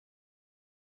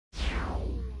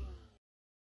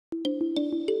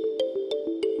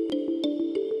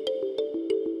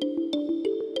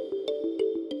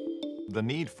The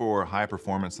need for high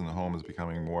performance in the home is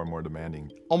becoming more and more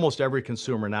demanding. Almost every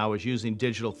consumer now is using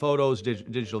digital photos,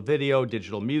 digital video,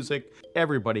 digital music.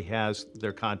 Everybody has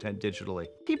their content digitally.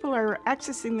 People are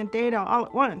accessing the data all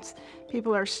at once.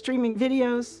 People are streaming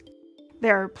videos,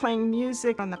 they're playing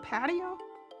music on the patio,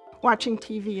 watching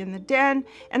TV in the den,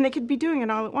 and they could be doing it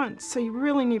all at once, so you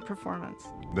really need performance.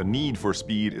 The need for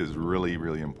speed is really,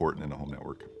 really important in a home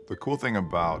network. The cool thing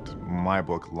about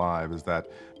MyBook Live is that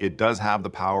it does have the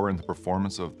power and the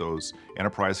performance of those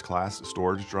enterprise class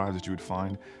storage drives that you would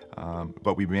find,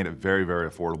 but we made it very, very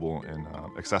affordable and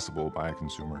accessible by a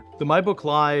consumer. The MyBook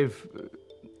Live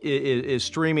is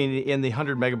streaming in the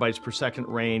 100 megabytes per second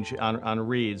range on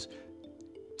reads.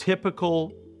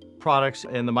 Typical products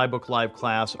in the MyBook Live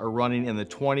class are running in the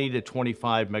 20 to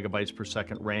 25 megabytes per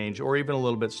second range, or even a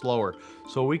little bit slower.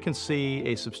 So we can see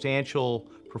a substantial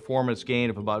performance gain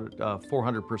of about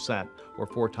 400% or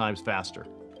 4 times faster.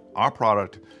 Our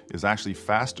product is actually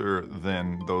faster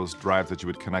than those drives that you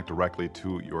would connect directly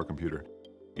to your computer,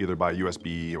 either by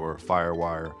USB or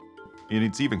FireWire. And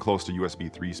it's even close to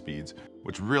USB 3 speeds,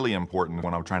 which is really important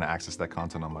when I'm trying to access that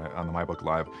content on the MyBook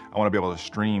Live. I want to be able to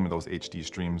stream those HD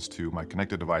streams to my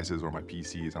connected devices or my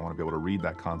PCs. I want to be able to read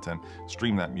that content,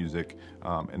 stream that music,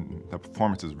 and the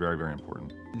performance is very, very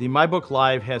important. The MyBook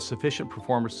Live has sufficient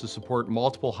performance to support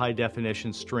multiple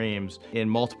high-definition streams in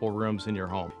multiple rooms in your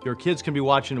home. Your kids can be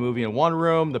watching a movie in one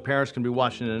room, the parents can be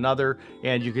watching in another,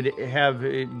 and you could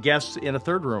have guests in a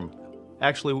third room,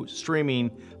 actually streaming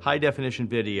high-definition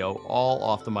video all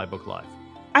off the MyBook Live.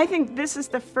 I think this is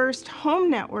the first home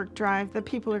network drive that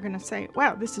people are going to say,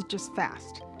 wow, this is just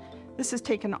fast. This has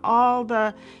taken all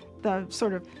the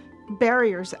sort of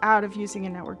barriers out of using a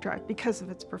network drive because of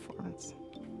its performance.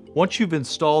 Once you've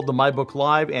installed the MyBook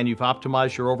Live and you've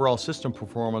optimized your overall system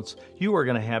performance, you are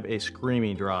going to have a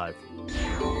screaming drive.